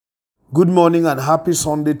Good morning and happy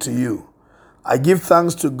Sunday to you. I give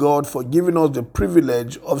thanks to God for giving us the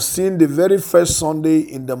privilege of seeing the very first Sunday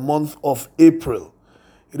in the month of April.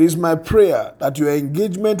 It is my prayer that your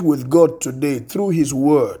engagement with God today through His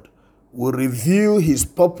Word will reveal His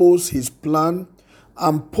purpose, His plan,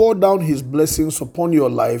 and pour down His blessings upon your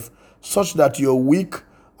life such that your week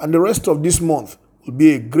and the rest of this month will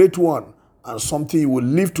be a great one and something you will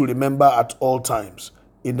live to remember at all times.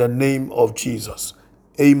 In the name of Jesus.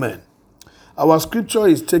 Amen. Our scripture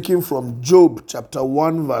is taken from Job chapter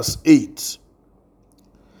 1 verse 8.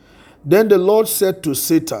 Then the Lord said to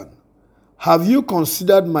Satan, "Have you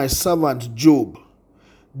considered my servant Job?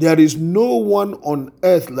 There is no one on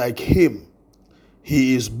earth like him.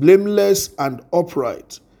 He is blameless and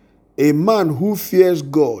upright, a man who fears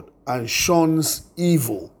God and shuns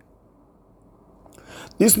evil."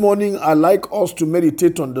 This morning, I'd like us to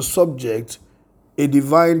meditate on the subject, a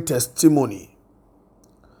divine testimony.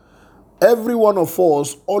 Every one of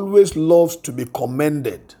us always loves to be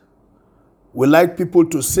commended. We like people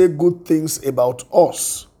to say good things about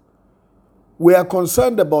us. We are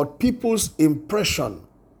concerned about people's impression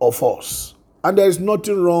of us, and there is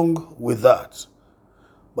nothing wrong with that.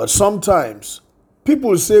 But sometimes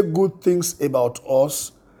people say good things about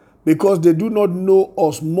us because they do not know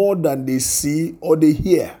us more than they see or they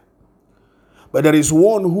hear. But there is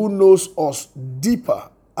one who knows us deeper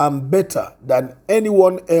and better than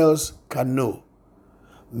anyone else can know.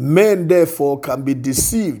 Men therefore can be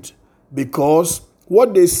deceived because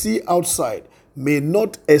what they see outside may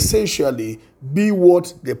not essentially be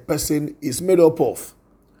what the person is made up of.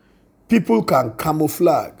 People can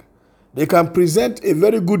camouflage. They can present a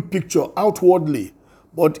very good picture outwardly,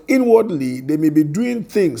 but inwardly they may be doing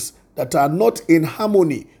things that are not in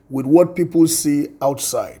harmony with what people see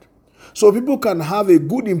outside. So people can have a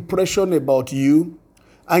good impression about you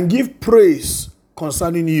and give praise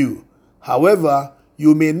concerning you. However,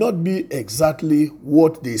 you may not be exactly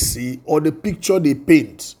what they see or the picture they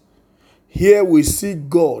paint. Here we see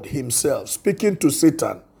God Himself speaking to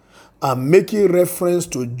Satan and making reference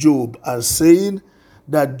to Job and saying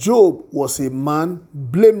that Job was a man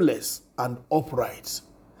blameless and upright.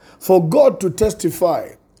 For God to testify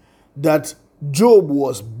that Job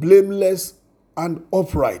was blameless and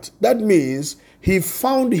upright, that means He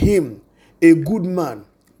found him a good man,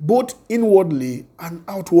 both inwardly and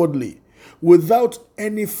outwardly, without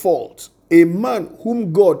any fault, a man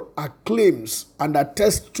whom God acclaims and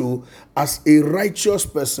attests to as a righteous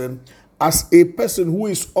person, as a person who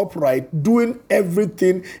is upright, doing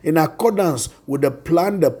everything in accordance with the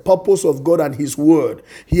plan, the purpose of God and His Word.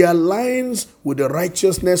 He aligns with the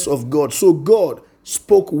righteousness of God, so God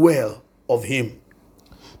spoke well of him.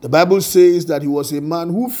 The Bible says that he was a man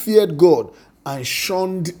who feared God and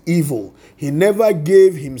shunned evil. He never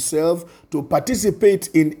gave himself to participate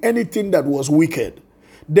in anything that was wicked.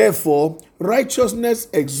 Therefore, righteousness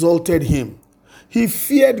exalted him. He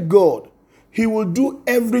feared God. He would do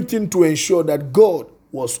everything to ensure that God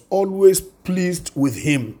was always pleased with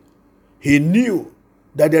him. He knew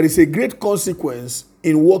that there is a great consequence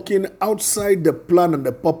in walking outside the plan and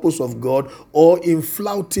the purpose of God or in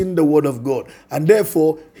flouting the word of God. And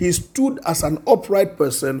therefore, he stood as an upright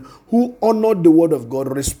person who honored the word of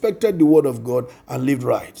God, respected the word of God, and lived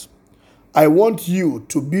right. I want you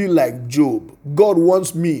to be like Job. God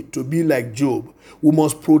wants me to be like Job. We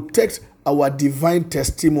must protect our divine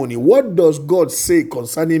testimony. What does God say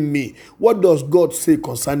concerning me? What does God say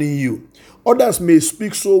concerning you? Others may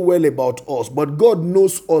speak so well about us, but God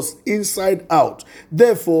knows us inside out.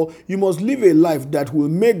 Therefore, you must live a life that will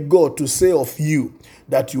make God to say of you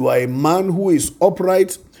that you are a man who is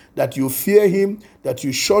upright, that you fear Him, that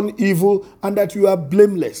you shun evil, and that you are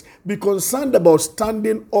blameless. Be concerned about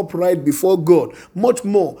standing upright before God, much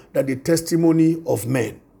more than the testimony of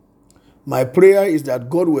men. My prayer is that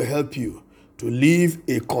God will help you to live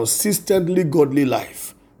a consistently godly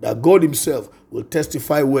life, that God Himself will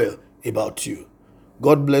testify well about you.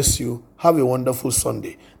 God bless you. Have a wonderful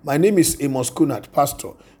Sunday. My name is Amos Kunat,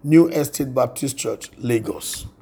 Pastor, New Estate Baptist Church, Lagos.